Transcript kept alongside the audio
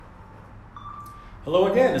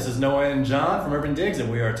Hello again, this is Noah and John from Urban Digs,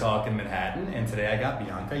 and we are talking Manhattan, and today I got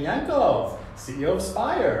Bianca Yankov, CEO of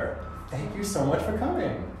Spire. Thank you so much for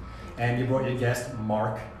coming. And you brought your guest,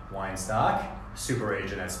 Mark Weinstock, super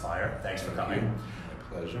agent at Spire. Thanks for coming.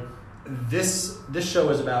 My pleasure. This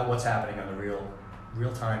show is about what's happening on the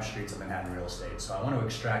real-time streets of Manhattan real estate, so I want to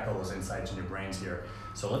extract all those insights in your brains here.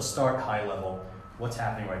 So let's start high level. What's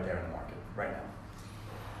happening right there in the market right now?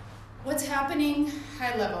 What's happening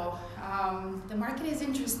high level? The market is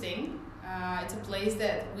interesting. It's a place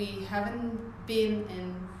that we haven't been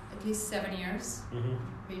in at least 7 years,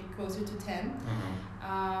 maybe closer to 10.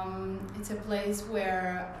 It's a place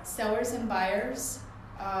where sellers and buyers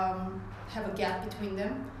have a gap between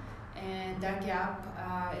them, and that gap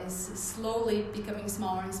is slowly becoming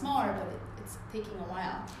smaller and smaller, but it's taking a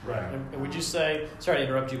while. Right. And would you say, sorry to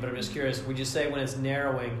interrupt you, but I'm just curious, would you say when it's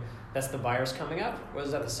narrowing, that's the buyers coming up, or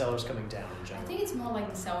is that the sellers coming down in general? I think it's more like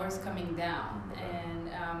the sellers coming down. Okay. And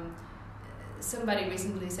somebody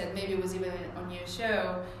recently said, maybe it was even on your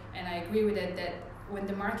show, and I agree with it, that when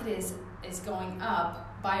the market is going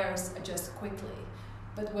up, buyers adjust quickly.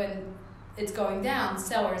 But when it's going down,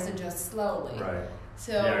 sellers adjust slowly. Right.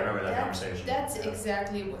 So yeah, I remember that conversation. That's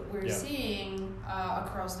exactly what we're Yeah. seeing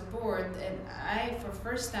across the board. And I, for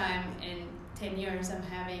first time in 10 years, I'm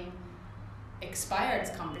having expired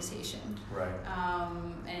conversation. Right.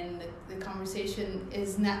 And the conversation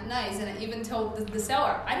is not nice. And I even told the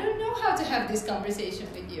seller, I don't know how to have this conversation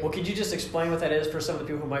with you. Well, could you just explain what that is for some of the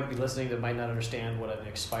people who might be listening that might not understand what an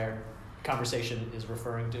expired conversation is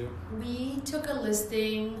referring to? We took a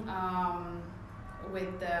listing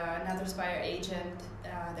with another Spire agent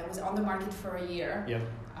that was on the market for a year, Yep.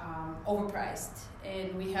 overpriced.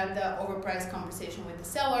 And we had the overpriced conversation with the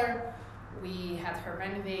seller. We had her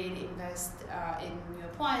renovate, invest in new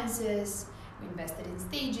appliances, we invested in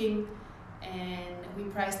staging, and we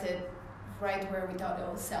priced it right where we thought it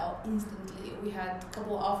would sell instantly. We had a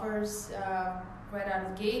couple of offers right out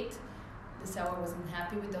of the gate. The seller wasn't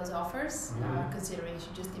happy with those offers, considering she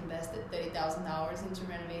just invested $30,000 into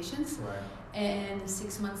renovations. Right. And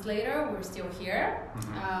 6 months later, we're still here.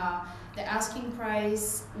 The asking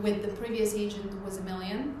price with the previous agent was $1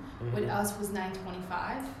 million. With us was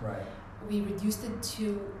 $925. Right. We reduced it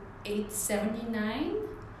to $879.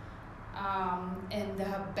 And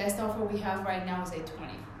the best offer we have right now is $820.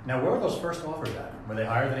 Now, where were those first offers at? Were they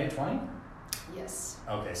higher than 820? Yes.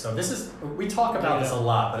 Okay, so we talk about this a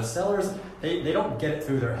lot, but sellers, they don't get it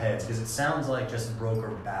through their heads because it sounds like just broker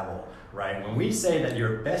babble, right? When we say that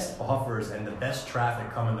your best offers and the best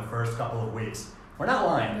traffic come in the first couple of weeks, we're not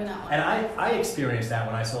lying. We're not lying. And I experienced that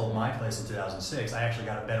when I sold my place in 2006. I actually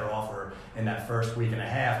got a better offer in that first week and a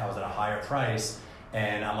half. I was at a higher price.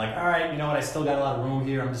 And I'm like, all right, you know what? I still got a lot of room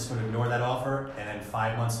here. I'm just going to ignore that offer. And then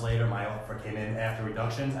 5 months later, my offer came in after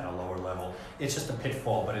reductions at a lower level. It's just a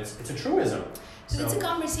pitfall, but it's a truism. So it's a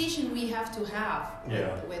conversation we have to have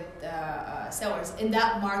with sellers in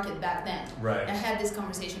that market back then. Right. I had this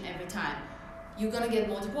conversation every time. You're going to get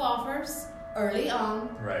multiple offers early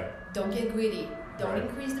on. Right. Don't get greedy. Don't Right.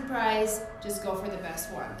 increase the price. Just go for the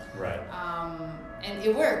best one. Right. And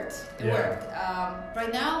it worked. It Yeah. worked.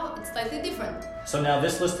 Right now, it's slightly different. So now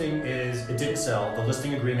this listing it didn't sell. The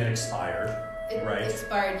listing agreement expired. It Right.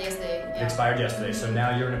 expired yesterday. It Yeah. expired yesterday. So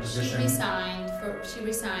now you're in a position. She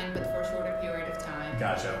resigned, but for a shorter period of time.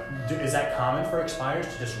 Gotcha. Is that common for expires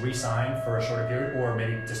to just re-sign for a shorter period, or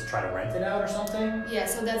maybe just try to rent it out or something? Yeah,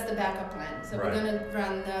 so that's the backup plan. So Right. we're gonna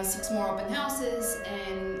run 6 more open houses,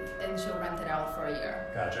 and then she'll rent it out for a year.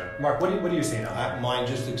 Gotcha. Mark, what do you see now? Mine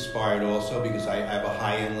just expired also because I have a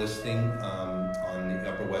high-end listing on the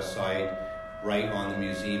Upper West Side, right on the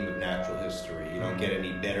Museum of Natural History. You don't get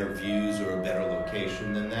any better views or a better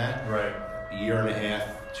location than that. Right. A year and a half,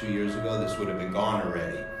 2 years ago, this would have been gone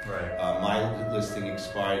already. Right. My listing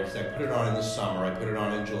expired because I put it on in the summer. I put it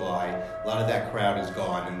on in July. A lot of that crowd is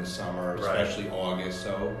gone in the summer, Right. especially August.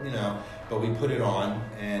 So, but we put it on,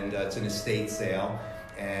 and it's an estate sale,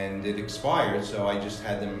 and it expired. So I just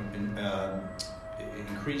had them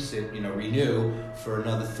increase it, renew for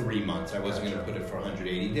another 3 months. I wasn't going to put it for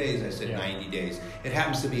 180 days. I said 90 days. It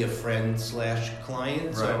happens to be a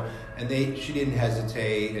friend/client. So, Right. and she didn't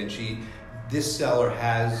hesitate, and this seller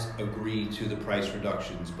has agreed to the price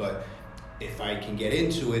reductions, but if I can get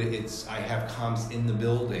into it, I have comps in the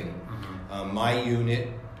building. My unit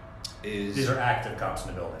is... These are active comps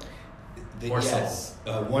in the building. Or yes.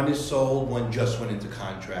 One is sold, one just went into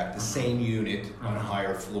contract. The same unit on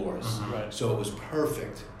higher floors. Right. So it was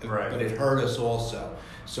perfect, Right. but it hurt us also.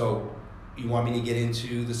 So, You want me to get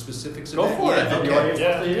into the specifics of Go that? for it. I think the audience Yeah.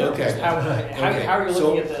 wants to hear. Okay. How are you looking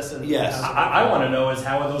So, at this? And yes. I want to know is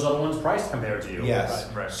how are those other ones priced compared to you? Yes.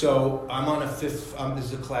 Right. So I'm on a fifth. This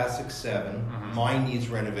is a classic 7. Mhm. Mine needs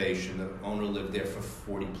renovation. The owner lived there for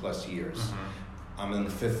 40 plus years. Mhm. I'm on the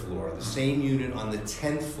 5th floor. The same unit on the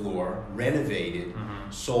 10th floor, renovated,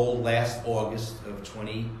 Mhm. sold last August of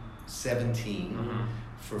 2017 Mhm.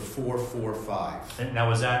 for 445. And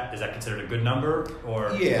now is that considered a good number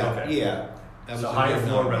or Yeah, okay. yeah. That So was a higher good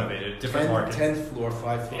floor number. renovated, different market. 10th floor,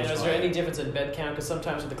 5 floors. And is there higher. any difference in bed count? Because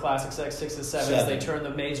sometimes with the classic 6s, 7s, Seven. they turn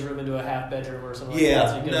the maid's room into a half bedroom or something Yeah, like that.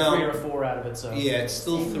 So you get no. a 3 or a 4 out of it. So Yeah, it's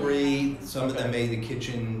still 3. Some of Okay. them made the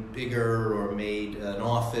kitchen bigger or made an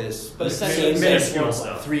office. But it's essentially, same minuscule floor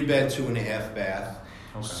stuff. plan. 3 bed, 2.5 bath.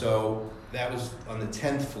 Okay. So that was on the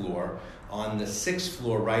 10th floor. On the 6th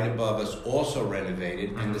floor, right above us, also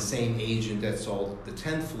renovated, and the same agent that sold the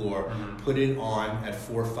 10th floor Mhm. put it on at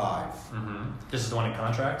 4.5. Mhm. This is the one in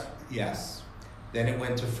contract. Yes. Then it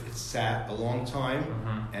went to, it sat a long time,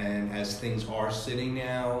 Mhm. and as things are sitting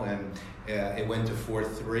now, and it went to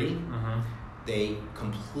 4.3. Mhm. They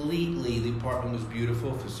completely, the apartment was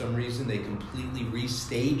beautiful. For some reason, they completely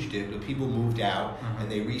restaged it. The people moved out, Mhm.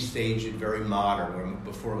 and they restaged it very modern, where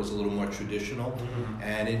before it was a little more traditional. Mhm.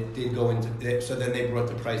 And it did go into, so then they brought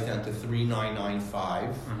the price down to 3,995.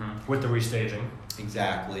 Mhm. With the restaging.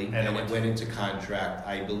 Exactly. And And it it went went into contract,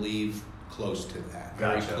 I believe, close to that.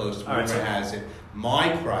 Very Gotcha. close to All right, whoever so- has it. My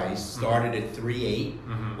price started at 3.8.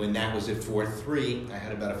 Mhm. When that was at 4.3, I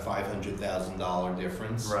had about a $500,000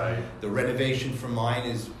 difference. Right. The renovation for mine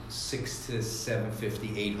is 6 to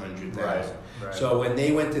 750, 800,000. Right. So when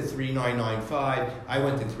they went to 3,995, I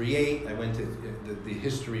went to 3.8. I went to the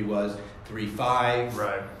history was 3.5.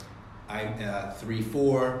 Right. I'm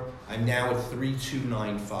 3.4. I'm now at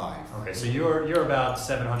 3,295. Okay, so you're about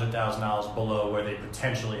 $700,000 below where they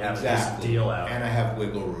potentially have Exactly. this deal out. And I have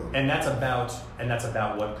wiggle room. And that's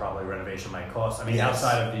about what probably renovation might cost. I mean, Yes.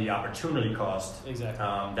 outside of the opportunity cost Exactly.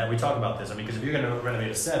 that we talk about this. I mean, because if you're going to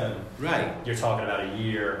renovate a 7, Right. you're talking about a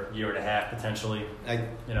year and a half potentially.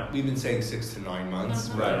 You know. We've been saying 6 to 9 months.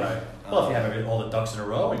 Mhm. but, Well, if you have all the ducks in a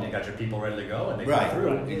row and you got your people ready to go and they Right. come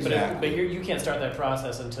through. But, Exactly. you can't start that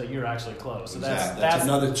process until you're actually closed. So Exactly. that's That's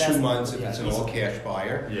another 2 that's- months if yeah, it's an easy. all-cash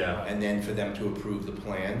buyer. Yeah. And then for them to approve the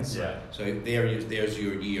plans. Yeah. So there's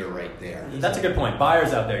your year right there. That's a good point.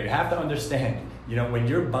 Buyers out there, you have to understand, when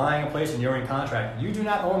you're buying a place and you're in contract, you do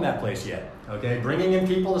not own that place yet. Okay? Bringing in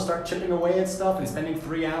people to start chipping away at stuff and spending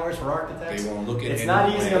 3 hours for architects. They won't look at It's any not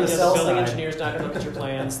easy on the plans. sell building side. engineer's not going to look at your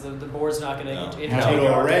plans. The board's not going to No. entertain But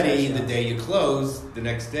your already, architecture. the day you close, the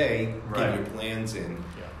next day, Right. get your plans in.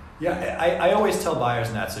 Yeah, I always tell buyers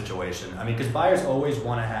in that situation. I mean, because buyers always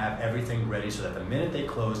want to have everything ready so that the minute they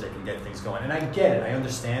close, they can get things going. And I get it, I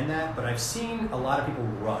understand that, but I've seen a lot of people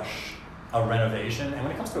rush a renovation. And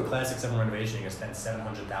when it comes to a Classic 7 renovation, you're going to spend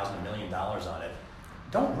 $700,000, $1 million on it.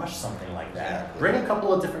 Don't rush something like that. Exactly. Bring a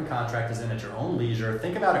couple of different contractors in at your own leisure.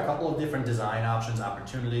 Think about a couple of different design options,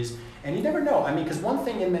 opportunities. And you never know. I mean, because one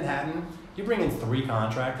thing in Manhattan, you bring in 3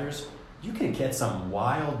 contractors, you can get some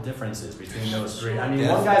wild differences between those 3. I mean,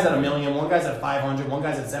 one guy's at $1 million, one guy's at 500, one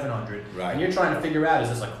guy's at 700. Right. And you're trying to figure out, is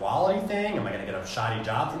this a quality thing? Am I going to get a shoddy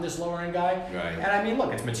job from this lower end guy? Right. And I mean,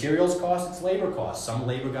 look, it's materials cost, it's labor cost. Some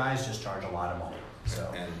labor guys just charge a lot of money. So.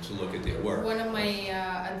 And to look at their work. One of my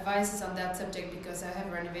advices on that subject, because I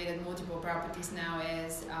have renovated multiple properties now,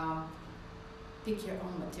 is pick your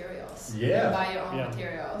own materials. Yeah. Buy your own Yeah.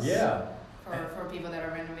 materials. Yeah. For people that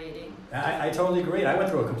are renovating. I totally agree. I went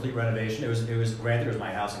through a complete renovation. It was granted, it was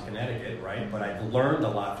my house in Connecticut, right? But I learned a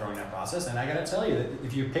lot during that process. And I got to tell you that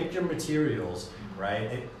if you pick your materials,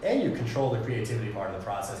 right, you control the creativity part of the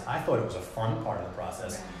process. I thought it was a fun part of the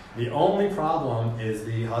process. The only problem is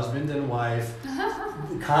the husband and wife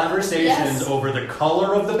conversations Yes. over the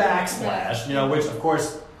color of the backsplash, which of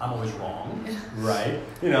course I'm always wrong, right?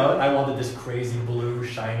 I wanted this crazy blue,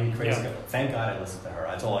 shiny, crazy. Yeah. Thank God I listened to her.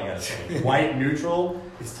 That's all I gotta say. White, neutral,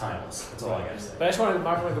 it's timeless. That's all I gotta say. But I just wanted,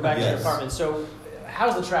 Mark, I want to go back to your Yes. apartment. So,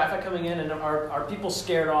 how's the traffic coming in, and are people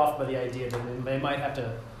scared off by the idea that they might have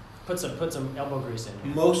to put some elbow grease in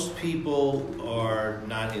here? Most people are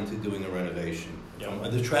not into doing a renovation. Yeah.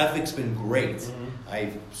 The traffic's been great. Mhm.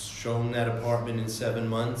 I've shown that apartment in 7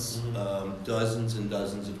 months, Mhm. dozens and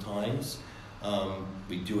dozens of times.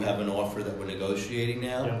 We do have an offer that we're negotiating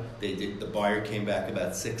now. Yeah. The buyer came back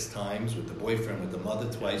about 6 times with the boyfriend, with the mother,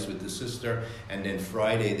 twice with the sister, and then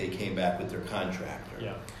Friday they came back with their contractor.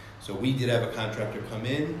 Yeah. So we did have a contractor come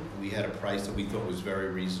in. We had a price that we thought was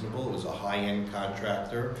very reasonable. It was a high-end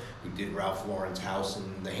contractor who did Ralph Lauren's house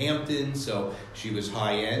in the Hamptons, so she was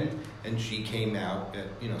high-end, and she came out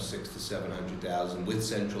at $600,000 to $700,000 with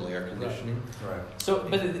central air conditioning. Right. So,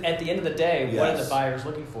 but at the end of the day, what are Yes. the buyers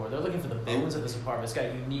looking for? They're looking for the bones of this apartment. It's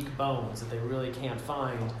got unique bones that they really can't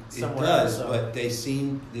find It somewhere does, else. So- but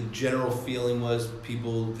the general feeling was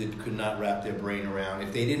people that could not wrap their brain around.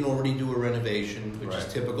 If they didn't already do a renovation, which Right.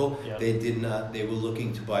 is typical, Yeah. they were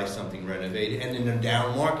looking to buy something renovated. And in a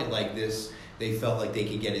down market like this, they felt like they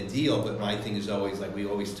could get a deal. But my thing is always, like we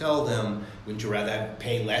always tell them, wouldn't you rather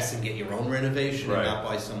pay less and get your own renovation Right. and not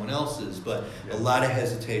buy someone else's? But Yeah. a lot of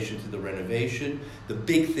hesitation to the renovation. The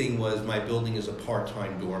big thing was my building is a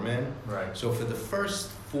part-time doorman. Right. So for the first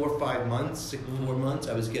 4 or 5 months, 4 months,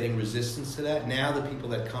 I was getting resistance to that. Now the people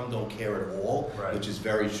that come don't care at all, Right. which is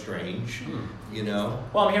very strange,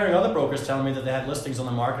 Well, I'm hearing other brokers telling me that they had listings on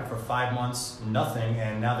the market for 5 months, nothing,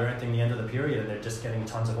 and now they're entering the end of the period and they're just getting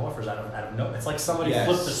tons of offers out of no. It's like somebody Yes.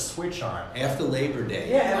 flipped the switch on. After Labor Day.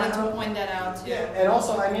 Yeah, I and wanted I- to point that out too. Yeah, and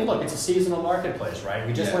also, I mean, look, it's a seasonal marketplace, right?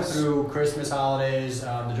 We just went Yes. through Christmas holidays,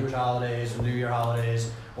 the Jewish holidays, the New Year holidays,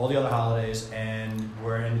 all the other holidays, and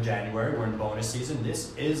we're in January, we're in bonus season.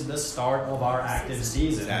 This is the start of our active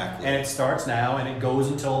season. Exactly. And it starts now and it goes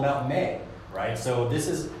until about May, right? So this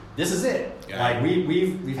is it. Yeah. Like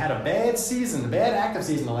we've had a bad season, a bad active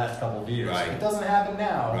season the last couple of years. Right. It doesn't happen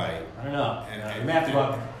now. Right. I don't know. And- We may have to go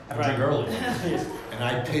up have a drink early. And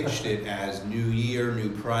I pitched it as new year, new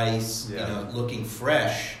price, Yeah. looking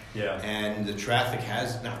fresh. Yeah. And the traffic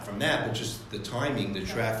has, not from that, but just the timing, the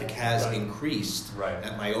traffic has Right. increased Right.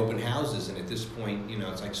 at my open houses. And at this point,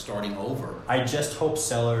 it's like starting over. I just hope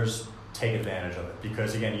sellers take advantage of it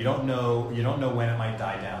because again, you don't know when it might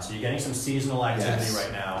die down. So you're getting some seasonal activity Yes.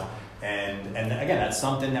 right now, and again, that's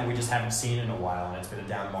something that we just haven't seen in a while, and it's been a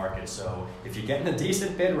down market. So if you're getting a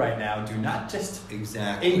decent bid right now, do not just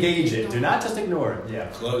Exactly. engage it. Do not just ignore it. Yeah.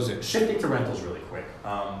 Close it. Shifting to rentals really quick.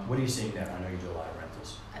 What are you seeing there? I know you do a lot of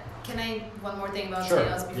rentals. Can I one more thing about Sure.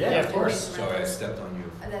 sales before Yeah, we of move course. into Sorry, I rentals? stepped on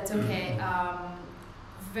you. That's okay.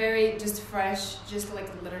 Very just fresh, just like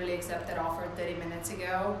literally accepted offer 30 minutes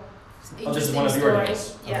ago. Oh, this is one of your Story.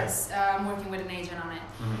 deals. Okay. Yes, I'm working with an agent on it.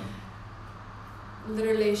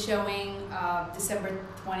 Literally showing December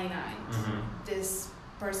 29th. This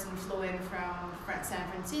person flew in from San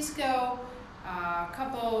Francisco,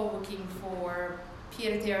 couple looking for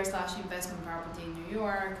pied-à-terre / investment property in New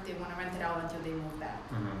York. They want to rent it out until they move back.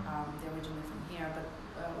 They're originally from here, but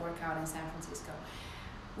work out in San Francisco.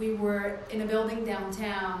 We were in a building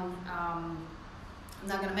downtown. I'm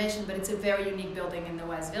not going to mention, but it's a very unique building in the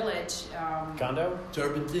West Village. Condo?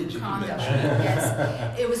 Turban did you Condo. mention it?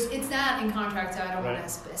 Yes, it's not in contract, so I don't Right. want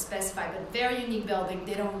to specify. But very unique building.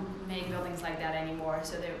 They don't make buildings like that anymore,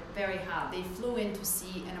 so they're very hot. They flew in to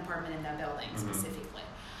see an apartment in that building specifically.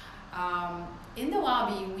 In the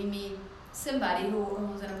lobby, we meet somebody who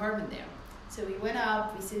owns an apartment there. So we went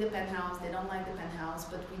up. We see the penthouse. They don't like the penthouse,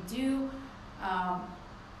 but we do.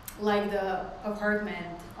 Like the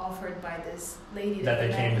apartment offered by this lady That they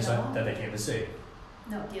we came met to in the that they came to see.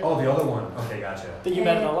 No, the Oh, other the other one. Okay, gotcha. That you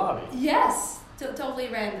met in the lobby. Yes, totally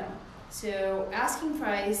random. So asking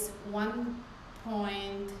price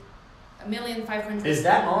 $1,500,000. Is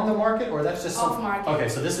that on the market or that's just Off some- market. Okay,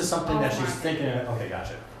 so this is something that Off she's market. thinking. Okay,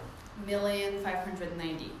 gotcha.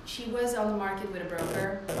 $1,590,000. She was on the market with a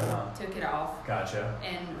broker, took it off, Gotcha.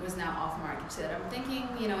 and was now off market. So I'm thinking,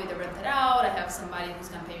 either rent it out. I have somebody who's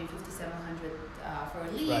gonna pay me $5,700 for a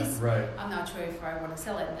lease. Right. I'm not sure if I want to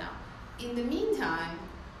sell it now. In the meantime,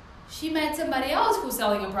 she met somebody else who's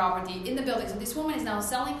selling a property in the building. So this woman is now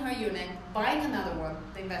selling her unit, buying another one,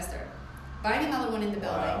 the investor, buying another one in the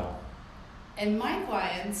building. Wow. And my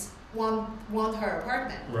clients want her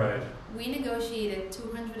apartment. Right. We negotiated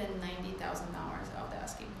 $290,000 of the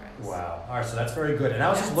asking price. Wow. All right, so that's very good. And I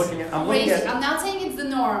was just That's looking at. I'm looking Crazy. at. I'm not saying it's the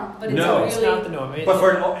norm, but it's No, a It's really not the norm. But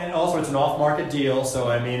and also it's an off-market deal, so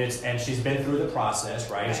I mean and she's been through the process,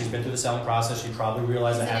 right? Right. She's been through the selling process. She probably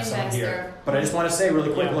realized She's I have an someone here. investor. But I just want to say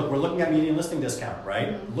really quick, Yeah. look, we're looking at median listing discount,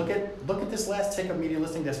 right? Mhm. Look at this last tick of median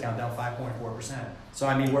listing discount down 5.4%. So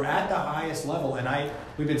I mean we're at the highest level, and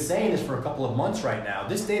we've been saying this for a couple of months right now.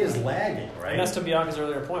 This data is lagging, right? And that's to Bianca's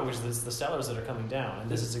earlier point, which is the sellers that are coming down, and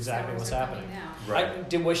this is exactly sellers what's are happening. coming down.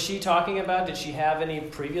 Right. Was she talking about? Did she have any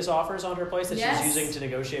previous offers on her place that Yes. she's using to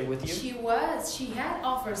negotiate with you? She had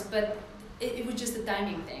offers, but it was just a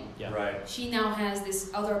timing thing. Yeah. Right. She now has this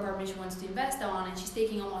other apartment she wants to invest on, and she's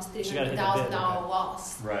taking almost She gotta hit the $300,000 bid, okay.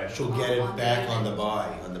 loss. Right. She'll get On it back the- on the buy,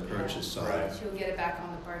 on the purchase side. Right. She'll get it back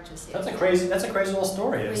on the purchase. Yeah. That's a crazy little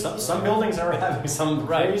story. And Some Crazy. buildings are having some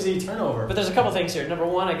Right. crazy turnover. But there's a couple things here. Number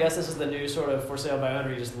one, I guess this is the new sort of for sale by owner.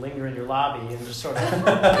 You just linger in your lobby and just sort of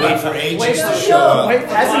Wait for agents Wait to for- show up. wait for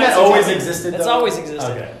Hasn't that clients to always check in. existed? It's though? always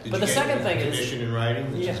existed. Okay. Did But you the get second the thing is, condition in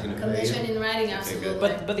writing that Yeah. she's going to pay Commission you? in writing, Okay, absolutely.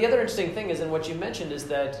 good. but the other interesting thing is, and what you mentioned is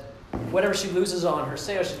that whatever she loses on her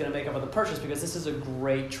sale, she's going to make up on the purchase because this is a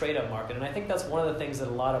great trade-up market. And I think that's one of the things that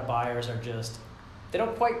a lot of buyers are just, they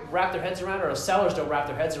don't quite wrap their heads around, or sellers don't wrap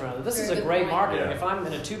their heads around it. This Very is a good great point. market. Yeah. If I'm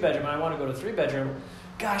in a 2-bedroom and I want to go to 3-bedroom,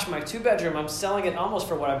 gosh, my 2-bedroom, I'm selling it almost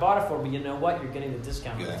for what I bought it for, but you know what? You're getting the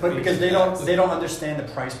discount. Yeah. But because they don't understand the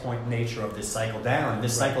price point nature of this cycle down.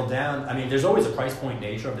 This cycle down, I mean, there's always a price point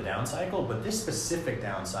nature of the down cycle, but this specific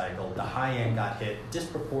down cycle, the high end got hit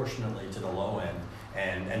disproportionately to the low end.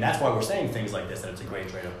 And that's why we're saying things like this, that it's a great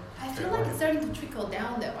trade-up. I feel like it's starting to trickle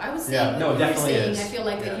down though. I was saying Yeah, what no, you were definitely saying, is. I feel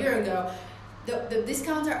like Yeah. a year ago. The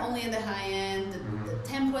discounts are only in the high end, the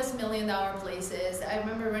Mhm. $10+ million places. I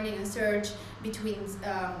remember running a search between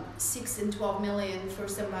 6 and 12 million for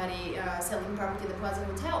somebody selling property in the Plaza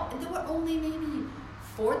Hotel, and there were only maybe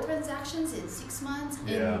 4 transactions in 6 months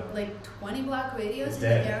Yeah. in like 20 block radius in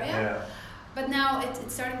Dead. the area. Yeah. But now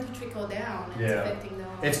it's starting to trickle down. And Yeah. It's affecting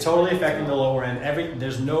the. It's totally affecting the lower end.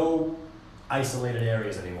 There's no isolated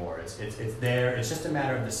areas anymore. It's there. It's just a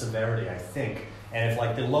matter of the severity, I think. And if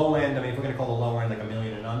like the low end, I mean, if we're gonna call the lower end like $1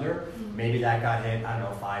 million and under, Mhm. maybe that got hit, I don't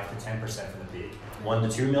know, 5 to 10% from the peak. 1 to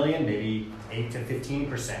 2 million, maybe 8 to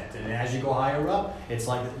 15%. And as you go higher up, it's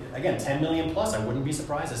like, again, 10 million plus. I wouldn't be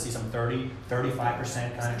surprised to see some 30,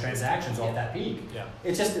 35% kind of transactions off that peak. Yeah.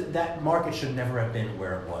 It's just that market should never have been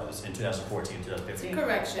where it was in 2014, It's a 2015.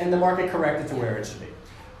 correction. And the market corrected to where it should be.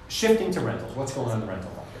 Shifting to rentals, what's going on in the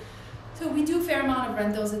rental market? So we do a fair amount of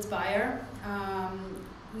rentals at Spire.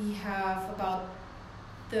 We have about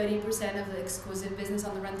 30% of the exclusive business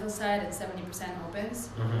on the rental side and 70% opens.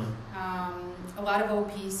 A lot of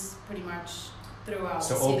OPs pretty much throughout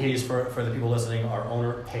So the city. OPs, for the people listening, are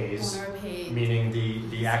owner pays, Owner paid meaning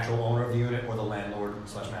the actual owner of the unit or the landlord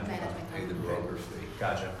 / management company. management Pay the company. broker fee.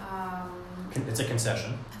 Gotcha. Um, It's a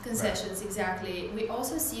concession. Concessions, exactly. We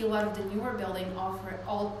also see a lot of the newer building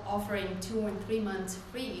offering 2 or 3 months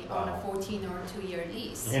free on a Wow. 14 or 2-year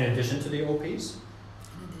lease. In addition to the OPs?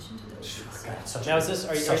 In addition to those. God, such Now, a- is this,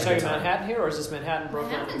 are you such a talking good time. Manhattan here, or is this Manhattan,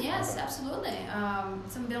 Brooklyn? Manhattan, yes, absolutely.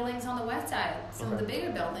 Some buildings on the west side, some of the bigger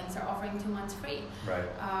buildings are offering 2 months free. Right.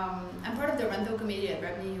 I'm part of the rental committee at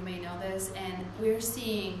Revenue, you may know this, and we're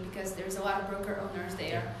seeing, because there's a lot of broker owners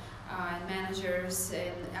there, and managers,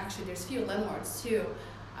 and actually there's few landlords too,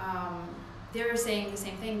 they're saying the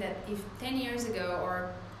same thing, that if 10 years ago, or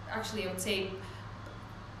actually I would say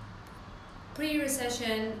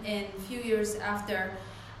pre-recession and a few years after,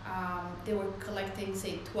 they were collecting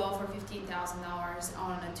say $12,000 or $15,000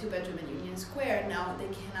 on a 2-bedroom in Union Square. Now they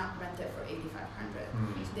cannot rent it for $8,500.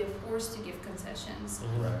 Mm. They're forced to give concessions.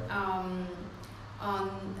 Right. On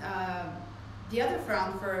the other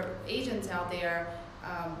front, for agents out there,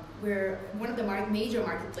 where one of the major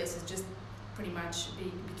marketplaces just pretty much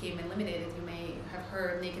became eliminated. You may have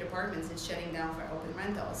heard Naked Apartments is shutting down for open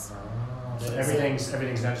rentals. So everything's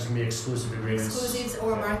not just gonna be exclusive agreements. Exclusives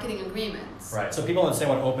or Yeah. marketing agreements. Right. So people understand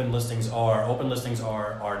what open listings are. Open listings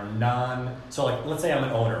are non. So like, let's say I'm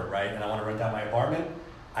an owner, right, and I want to rent out my apartment.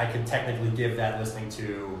 I could technically give that listing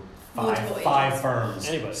to Multiple five agents. firms.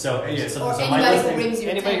 Anybody. So yeah. So, Or so my anybody who listing. brings you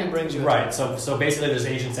a Anybody who tenant. brings you a Right. So basically, there's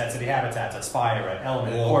agents at City Habitats, at Spire, at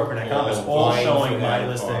Element, at Corcoran, at Compass, All all vying for showing my that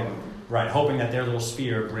listing. apartment. Right. Hoping that their little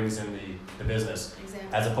sphere brings in the business, Exactly.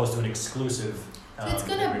 as opposed to an exclusive. So it's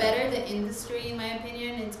gonna agreement. better the industry, in my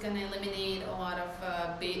opinion. It's gonna eliminate a lot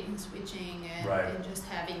of bait and switching and, Right. and just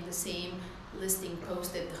having the same listing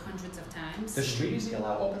posted hundreds of times. Does Street Easy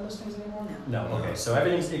allow open listings anymore? No. No. Okay. So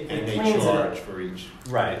everything's it And they cleans it up. charge for each.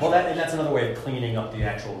 Right. Well, that's another way of cleaning up the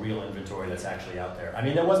actual real inventory that's actually out there. I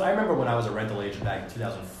mean, I remember when I was a rental agent back in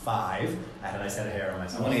 2005. I had a nice head of hair on I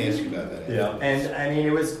myself. want to ask you about that. Yeah, and I mean,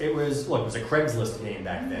 it was look, it was a Craigslist game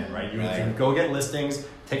back then, right? You Right. would go get listings,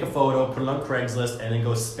 take a photo, put it on Craigslist, and then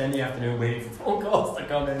go spend the afternoon waiting for phone calls to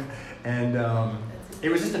come in. And it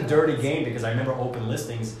was just a dirty game because I remember open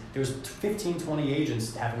listings. There was 15, 20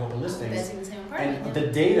 agents having open listings. That's in the same apartment. And yeah. the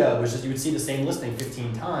data was just, you would see the same listing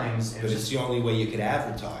 15 times. But it's the only way you could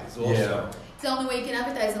advertise also. Yeah. It's the only way you can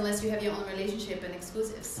advertise unless you have your own relationship and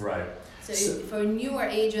exclusives. Right. So, So- for a newer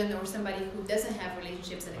agent or somebody who doesn't have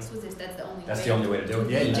relationships and exclusives, that's the only That's way. the only way to do it.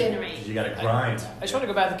 to Yeah, regenerate. you got to grind. I just want to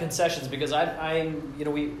go back to concessions because I you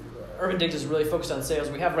know, Urban Digs is really focused on sales.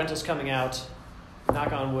 We have rentals coming out,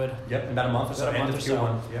 knock on wood. Yep, in about a month or so, About a end month of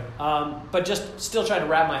or so. Q1. Yep. But just still trying to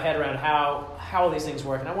wrap my head around how all these things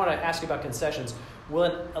work. And I want to ask you about concessions.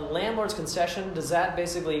 Will a landlord's concession, does that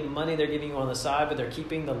basically money they're giving you on the side, but they're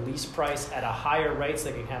keeping the lease price at a higher rate so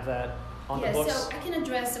they can have that on the books? So I can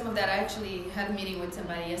address some of that. I actually had a meeting with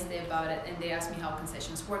somebody yesterday about it, and they asked me how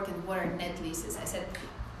concessions work and what are net leases. I said,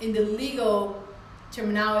 in the legal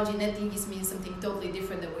terminology, net lease means something totally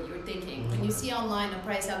different than what you're thinking. When you see online a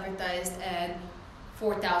price advertised at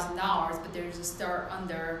 $4,000, but there's a star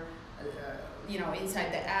under,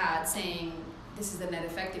 inside the ad saying this is the net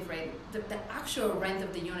effective rate. The actual rent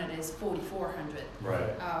of the unit is $4,400, Right.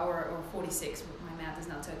 or $46. My math is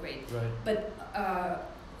not so great, Right. but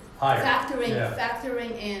Higher.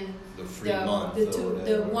 factoring in The free month or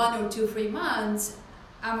the whatever. 1 or 2 free months,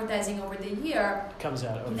 amortizing over the year, Comes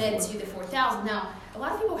out of nets you the 4,000. Now, a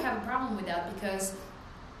lot of people have a problem with that because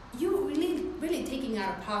you really taking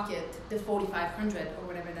out of pocket the 4,500 or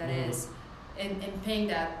whatever that is, and paying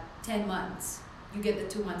that 10 months. You get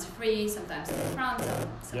the 2 months free, sometimes at the front,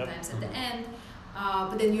 sometimes at the end,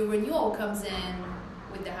 but then your renewal comes in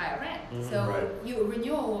with the higher rent. So Right. your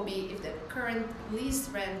renewal will be, if the current lease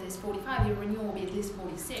rent is 45, your renewal will be at least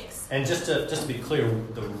 46. And just to be clear,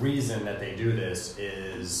 the reason that they do this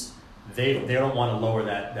is they don't want to lower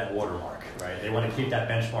that watermark, right? They want to keep that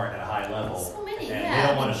benchmark at a high level. So many, And yeah. they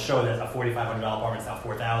don't want to show that a $4,500 apartment is now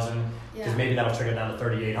 $4,000, because Yeah. maybe that'll trigger down to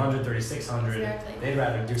 $3,800, $3,600. Exactly. They'd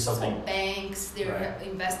rather do Also something. banks, there are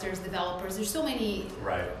investors, developers. There's so many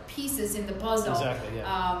Right. pieces in the puzzle. Exactly,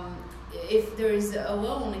 yeah. If there's a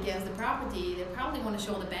loan against the property, they probably want to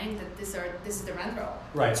show the bank that this is the rent roll.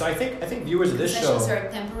 Right. So I think viewers of this show. Concessions are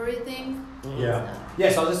a temporary thing. Yeah.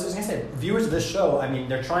 Yeah, so I was just gonna say, viewers of this show, I mean,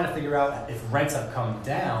 they're trying to figure out if rents have come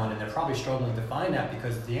down, and they're probably struggling to find that,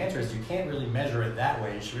 because the answer is you can't really measure it that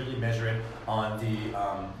way. You should really measure it on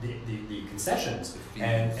the concessions, The fees.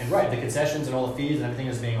 and right, the concessions and all the fees and everything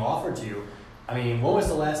that's being offered to you. I mean, when was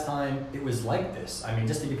the last time it was like this? I mean,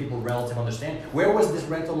 just to give people relative understanding, where was this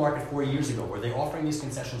rental market 4 years ago? Were they offering these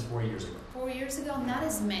concessions 4 years ago? 4 years ago, not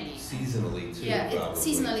as many. Seasonally too, Yeah, probably.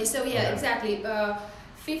 seasonally. So yeah, Okay. exactly.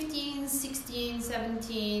 15, 16,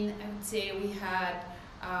 17, I would say we had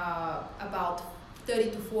about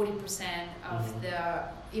 30 to 40% of the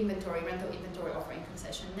rental inventory offering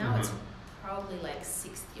concession. Now it's probably like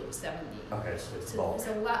 60 or 70. Okay, so it's So bulk.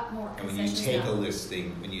 there's a lot more And when you concessions take now. a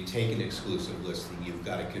listing, when you take an exclusive listing, you've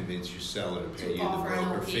got to convince your seller to pay To you the offer an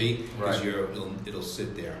broker OP. fee, because Right. it'll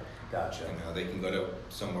sit there. Gotcha. You know, they can go to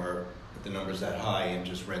somewhere with the numbers that high and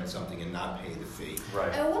just rent something and not pay the fee.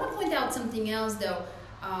 Right. I want to point out something else though,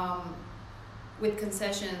 with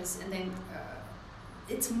concessions, and then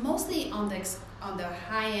it's mostly on the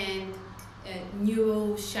high end,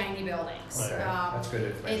 new shiny buildings. Okay, that's good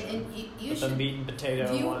information. And you The should meat and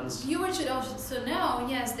potato ones. viewers should also know,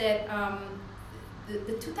 yes, that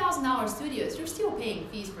the $2,000 studios, you're still paying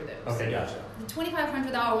fees for those. Okay, gotcha. The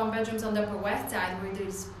 $2,500 one bedrooms on the Upper West Side, where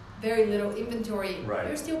there's very little inventory, Right.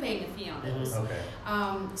 you're still paying a fee on those. Okay.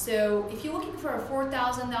 So if you're looking for a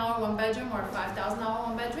 $4,000 one bedroom or a $5,000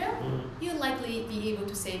 one bedroom, you'll likely be able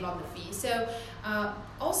to save on the fee. So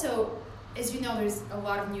also, as you know, there's a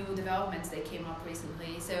lot of new developments that came up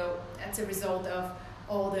recently. So that's a result of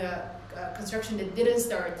all the construction that didn't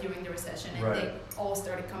start during the recession, and Right. they all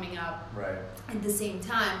started coming up Right. at the same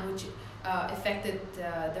time, which affected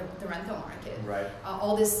the rental market. Right.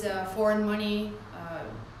 All this foreign money,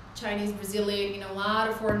 Chinese, Brazilian, a lot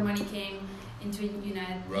of foreign money came into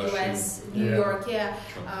Russian. U.S., New Yeah. York,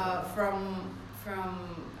 Trump. from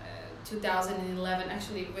 2011.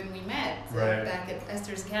 Actually, when we met Right. back at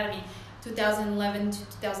Esther's Academy, 2011 to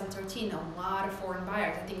 2013, a lot of foreign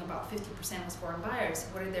buyers. I think about 50% was foreign buyers.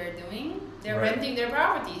 What are they doing? They're Right. renting their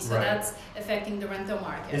property, so Right. that's affecting the rental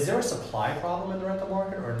market. Is there a supply problem in the rental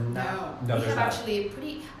market, or not? No, we there's have not. actually a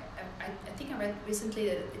pretty. I think I read recently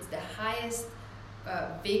that it's the highest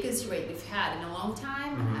vacancy rate we've had in a long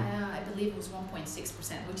time. Mhm. I believe it was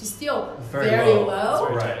 1.6%, which is still Very very low. low.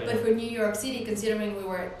 Right. But for New York City, considering we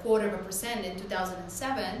were at 0.25% in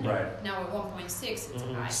 2007, Right. now we're 1.6. It's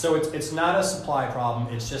Mhm. high. So it's not a supply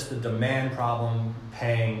problem, it's just the demand problem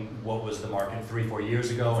paying what was the market 3-4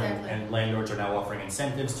 years ago, Exactly. and landlords are now offering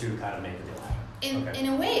incentives to kind of make the deal happen. In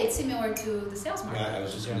a way, it's similar to the sales market. I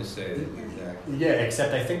was just going to say that exactly. Yeah,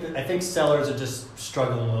 except I think sellers are just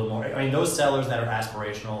struggling a little more. I mean, those sellers that are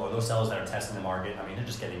aspirational or those sellers that are testing the market, I mean, they're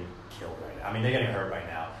just getting killed right now. I mean, they're getting hurt right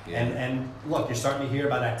now. Yeah. And look, you're starting to hear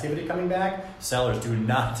about activity coming back. Sellers, do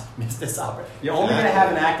not miss this opportunity. You're only going to have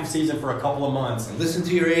an active season for a couple of months. And listen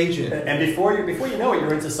to your agent. And before you know it,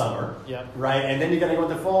 you're into summer. Yeah. Right? And then you're going to go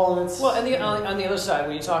into fall. And it's Well, and on the other side,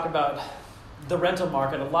 when you talk about the rental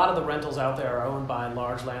market, a lot of the rentals out there are owned by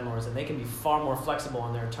large landlords, and they can be far more flexible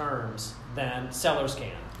on their terms than sellers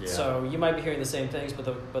can. Yeah. So you might be hearing the same things, but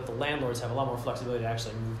the landlords have a lot more flexibility to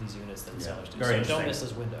actually move these units than sellers do. Very So interesting. don't miss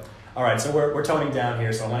this window. All right, so we're toning down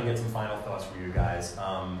here, so I want to get some final thoughts from you guys.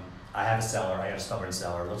 I have a seller, I have a stubborn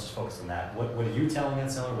seller. Let's just focus on that. What are you telling that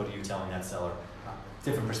seller? What are you telling that seller?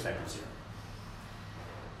 Different perspectives here.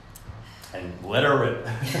 And let her rip.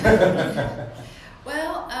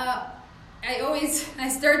 Well, I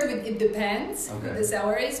start with it depends who Okay. the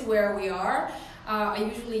seller is, where we are. I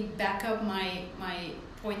usually back up my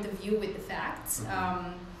point of view with the facts.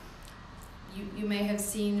 Mhm. You may have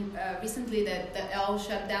seen recently that the L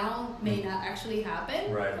shutdown may not actually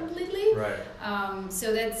happen Right. completely. Right.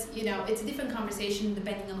 So that's, it's a different conversation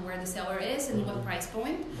depending on where the seller is and what Mhm. price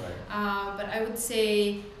point. Right. But I would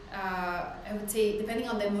say depending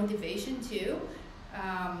on their motivation too.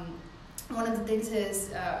 One of the things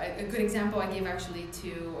is a good example I gave actually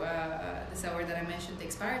to the seller that I mentioned, the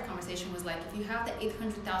expired conversation, was like, if you have the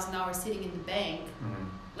 $800,000 sitting in the bank, Mhm.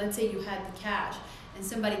 let's say you had the cash, and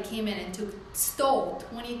somebody came in and stole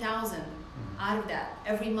 $20,000 Mhm. out of that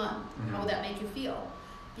every month, Mhm. how would that make you feel?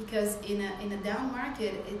 Because in a down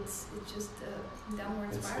market, it's just a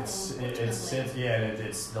downward spiral. unfortunately.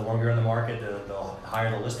 It's the longer you're in the market, the higher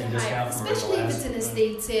the listing The higher, discount. from where especially the if last- it's an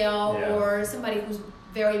estate sale Yeah. or somebody who's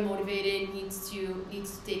very motivated, needs to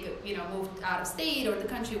take move out of state or the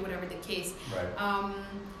country, whatever the case. Right.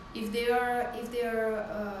 If they're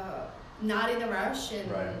not in a rush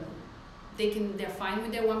and Right. they're fine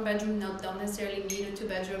with their 1 bedroom, don't necessarily need a 2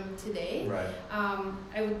 bedroom today. Right.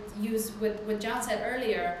 I would use what John said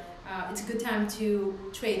earlier. It's a good time to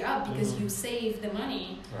trade up because Mhm. you save the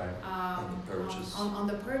money Right. On the purchase. on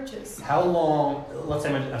the purchase. How long, let's say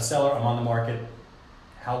I'm a seller, I'm on the market,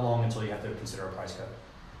 how long until you have to consider a price cut?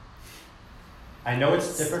 I know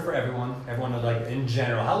it's different for everyone. Everyone would like, in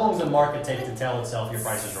general, how long does the market take to tell itself your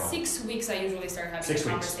price is wrong? 6 weeks I usually start having 6 weeks.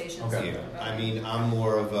 conversations. Okay. Yeah, I mean, I'm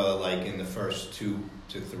more of a, like, in the first 2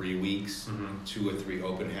 to 3 weeks, Mhm. 2 or 3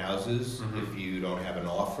 open houses. Mhm. If you don't have an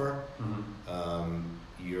offer, Mhm.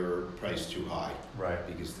 you're priced too high. Right.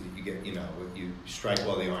 Because you get, you strike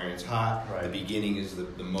while the iron's hot. Right. The beginning is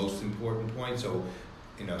the most important point. So,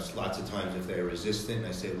 lots of times if they're resistant,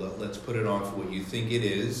 I say, let's put it on for what you think it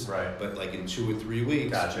is. Right. But like in 2 or 3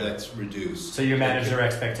 weeks, Gotcha. let's reduce. So you manage their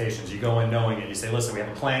expectations. You go in knowing it. You say, listen, we have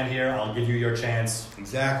a plan here. I'll give you your chance.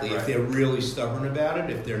 Exactly. Right. If they're really stubborn about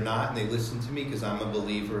it, if they're not, and they listen to me, because I'm a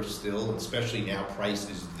believer still, and especially now, price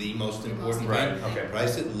is the most important Right. thing. Okay.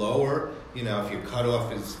 Price it lower. If your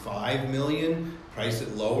cutoff is $5 million, price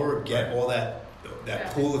it lower. Get all that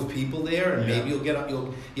pool of people there, and Yeah. maybe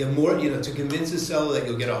you have more. To convince a seller that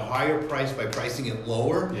you'll get a higher price by pricing it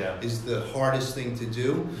lower Yeah. is the hardest thing to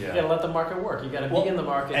do. You got to let the market work. You got to Well, be in the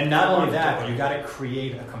market. And not for the only market to that, work. but you got to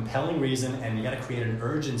create a compelling reason, and you got to create an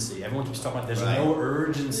urgency. Everyone keeps talking about there's Right. no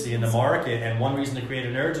urgency in the market, and one reason to create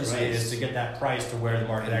an urgency Right. is to get that price to where the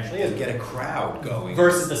market actually And is. get a crowd going.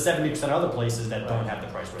 Versus the 70% of other places that don't have the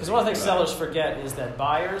price. Because one of the things Right. sellers forget is that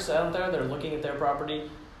buyers out there, they're looking at their property,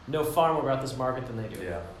 know far more about this market than they do.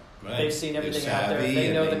 Yeah. Right. They've seen They're everything out there. savvy They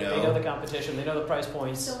and know, they they know the competition. They know the price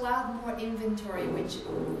points. It's a lot more inventory, which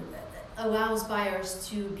allows buyers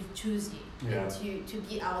to be choosy Yeah. and to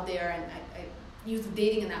be out there. And I use the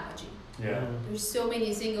dating analogy. Yeah. There's so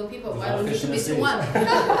many single people. There's Why no would you fish in the commit to sea.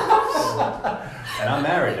 one? And I'm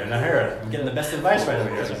married, and I hear it. I'm getting the best advice right over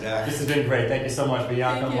here. Exactly. This has been great. Thank you so much,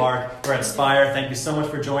 Bianca, Thank you. Mark. We're at Spire. Thank you so much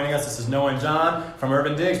for joining us. This is Noah and John from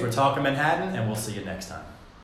Urban Digs. We're talking Manhattan, and we'll see you next time.